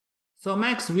So,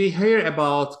 Max, we hear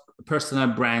about personal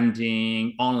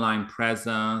branding, online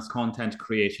presence, content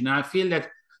creation. And I feel that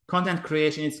content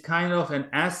creation is kind of an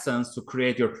essence to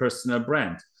create your personal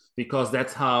brand because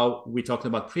that's how we talked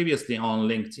about previously on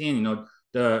LinkedIn.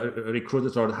 The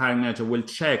recruiters or the hiring manager will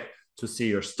check to see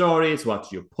your stories,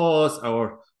 what you post,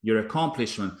 or your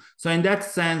accomplishment. So, in that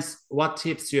sense, what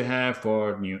tips you have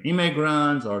for new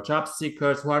immigrants or job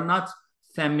seekers who are not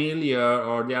familiar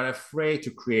or they are afraid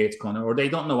to create content or they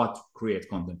don't know what to create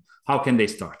content? How can they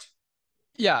start?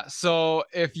 Yeah, so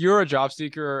if you're a job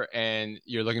seeker and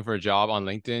you're looking for a job on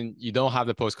LinkedIn, you don't have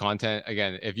to post content.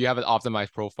 Again, if you have an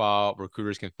optimized profile,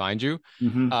 recruiters can find you.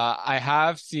 Mm-hmm. I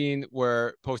have seen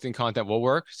where posting content will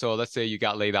work. So let's say you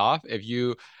got laid off. If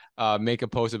you make a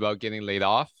post about getting laid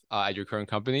off at your current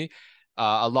company,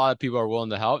 a lot of people are willing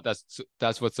to help.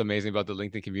 That's what's amazing about the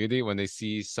LinkedIn community. When they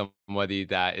see somebody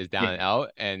that is down Yeah. and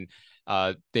out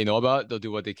and they know about it, they'll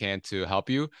do what they can to help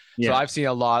you. So Yeah. I've seen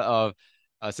a lot of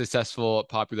successful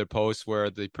popular posts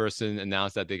where the person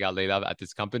announced that they got laid off at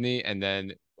this company, and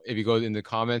then if you go in the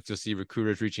comments, you'll see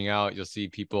recruiters reaching out. You'll see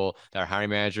people that are hiring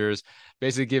managers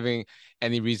basically giving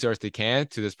any resource they can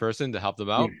to this person to help them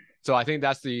Yeah. out. So I think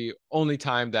that's the only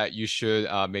time that you should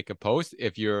make a post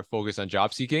if you're focused on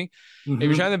job seeking. If you're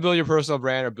Mm-hmm. trying to build your personal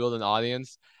brand or build an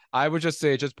audience, I would just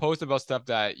say just post about stuff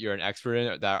that you're an expert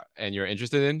in that and you're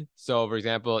interested in. So for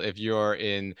example, if you're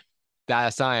in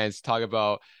data science, talk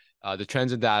about the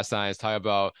trends in data science, talk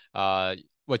about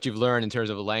what you've learned in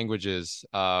terms of languages,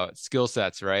 skill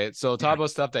sets, right? So talk Yeah. about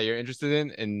stuff that you're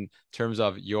interested in terms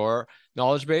of your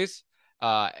knowledge base.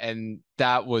 And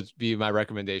that would be my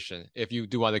recommendation if you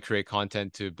do want to create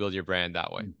content to build your brand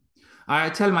that way. I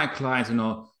tell my clients,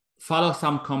 follow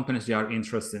some companies you are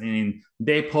interested in.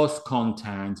 They post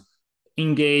content,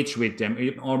 engage with them,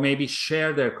 or maybe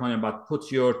share their content, but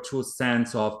put your 2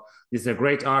 cents of this is a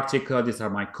great article, these are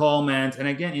my comments. And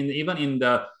again, even in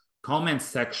the comment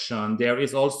section, there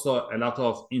is also a lot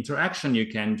of interaction you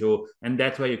can do. And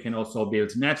that way you can also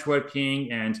build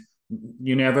networking and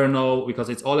you never know because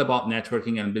it's all about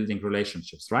networking and building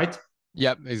relationships, right?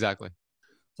 Yep, exactly.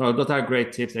 So those are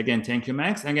great tips. Again, thank you,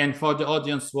 Max. Again, for the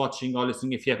audience watching or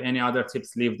listening, if you have any other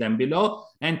tips, leave them below.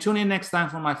 And tune in next time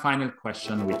for my final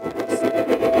question with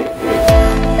Max.